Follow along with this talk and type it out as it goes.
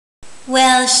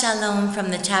Well, shalom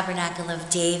from the Tabernacle of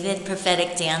David,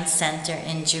 Prophetic Dance Center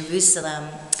in Jerusalem.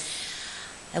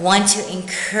 I want to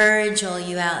encourage all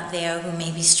you out there who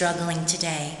may be struggling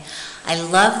today. I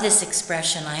love this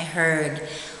expression I heard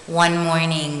one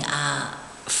morning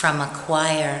from a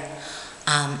choir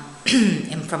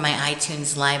and from my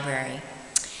iTunes library.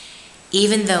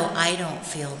 Even though I don't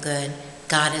feel good,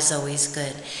 God is always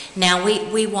good. Now,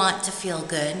 we want to feel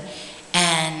good,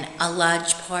 and a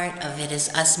large part of it is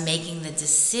us making the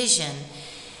decision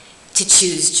to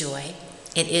choose joy.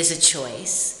 It is a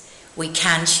choice. We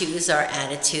can choose our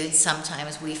attitude.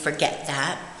 Sometimes we forget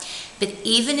that. But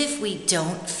even if we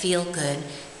don't feel good,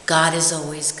 God is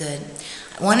always good.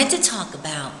 I wanted to talk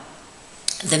about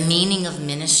the meaning of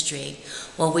ministry.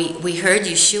 Well, we heard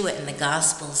Yeshua in the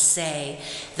Gospels say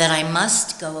that I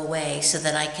must go away so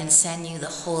that I can send you the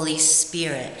Holy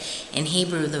Spirit. In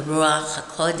Hebrew, the Ruach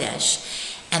HaKodesh.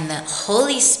 And the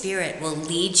Holy Spirit will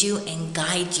lead you and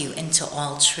guide you into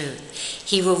all truth.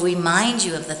 He will remind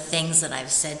you of the things that I've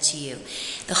said to you.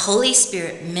 The Holy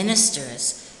Spirit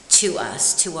ministers to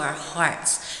us, to our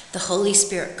hearts. The Holy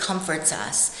Spirit comforts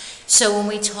us. So when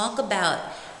we talk about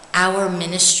our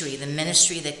ministry, the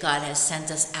ministry that God has sent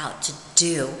us out to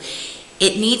do,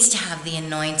 it needs to have the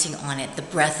anointing on it, the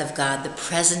breath of God, the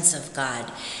presence of God,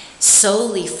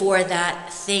 solely for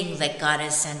that thing that God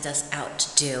has sent us out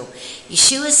to do.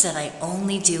 Yeshua said, I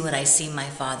only do what I see my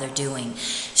Father doing.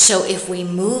 So if we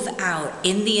move out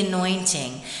in the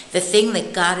anointing, the thing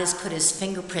that God has put his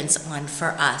fingerprints on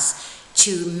for us,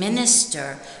 to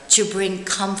minister, to bring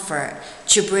comfort,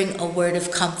 to bring a word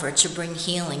of comfort, to bring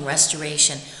healing,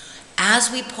 restoration.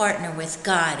 As we partner with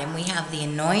God and we have the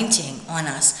anointing on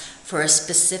us for a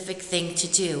specific thing to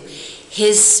do,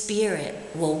 his Spirit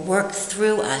will work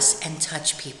through us and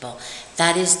touch people.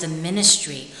 That is the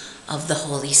ministry of the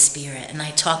Holy Spirit. And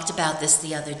I talked about this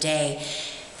the other day,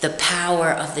 the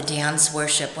power of the dance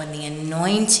worship. When the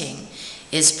anointing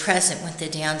is present with the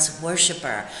dance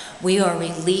worshiper, we are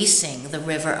releasing the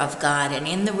river of God. And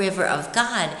in the river of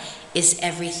God is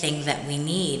everything that we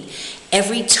need.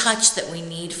 Every touch that we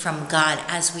need from God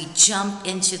as we jump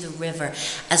into the river,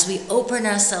 as we open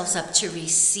ourselves up to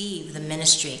receive the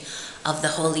ministry of the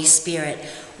Holy Spirit,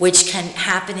 which can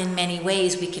happen in many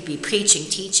ways. We could be preaching,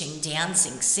 teaching,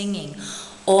 dancing, singing,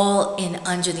 all in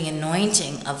under the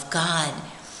anointing of God.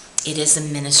 It is a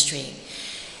ministry.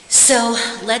 So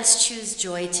let's choose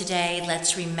joy today.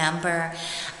 Let's remember.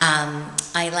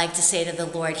 I like to say to the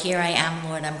Lord, here I am,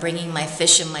 Lord, I'm bringing my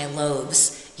fish and my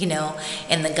loaves. You know,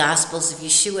 in the Gospels of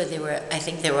Yeshua, I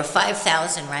think there were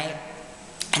 5,000, right?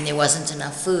 And there wasn't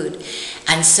enough food.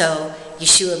 And so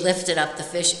Yeshua lifted up the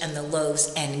fish and the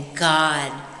loaves, and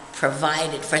God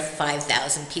provided for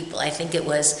 5,000 people. I think it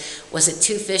was it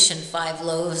 2 fish and 5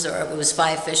 loaves, or it was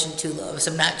 5 fish and 2 loaves?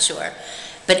 I'm not sure.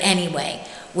 But anyway,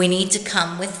 we need to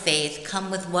come with faith, come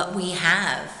with what we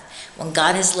have. When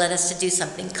God has led us to do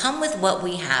something, come with what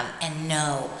we have and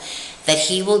know that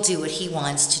he will do what he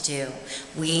wants to do.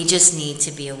 We just need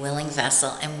to be a willing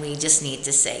vessel, and we just need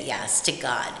to say yes to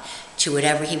God, to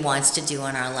whatever he wants to do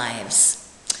in our lives.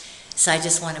 So I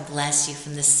just want to bless you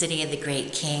from the city of the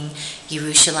great King,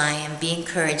 Yerushalayim. Be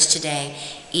encouraged today.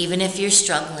 Even if you're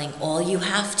struggling, all you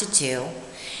have to do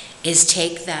is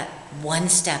take that one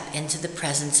step into the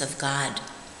presence of God.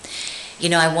 You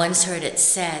know, I once heard it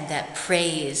said that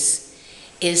praise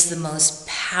is the most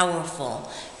powerful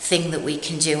thing that we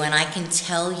can do. And I can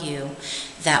tell you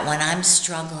that when I'm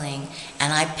struggling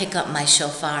and I pick up my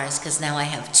shofars, because now I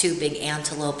have 2 big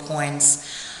antelope horns,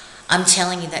 I'm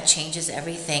telling you that changes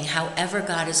everything. However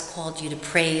God has called you to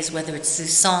praise, whether it's through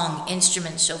song,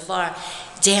 instrument, shofar,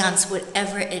 dance,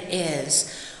 whatever it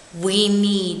is, we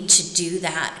need to do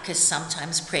that, because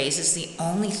sometimes praise is the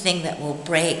only thing that will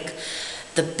break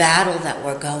the battle that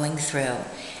we're going through.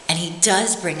 And he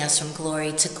does bring us from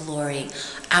glory to glory.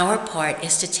 Our part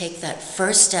is to take that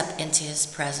first step into his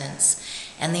presence.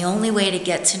 And the only way to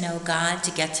get to know God,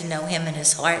 to get to know him in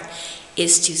his heart,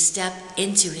 is to step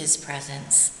into his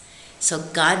presence. So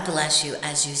God bless you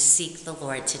as you seek the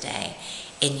Lord today,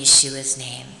 in Yeshua's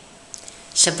name.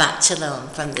 Shabbat Shalom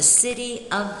from the city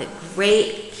of the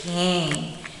great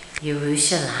King,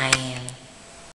 Yerushalayim.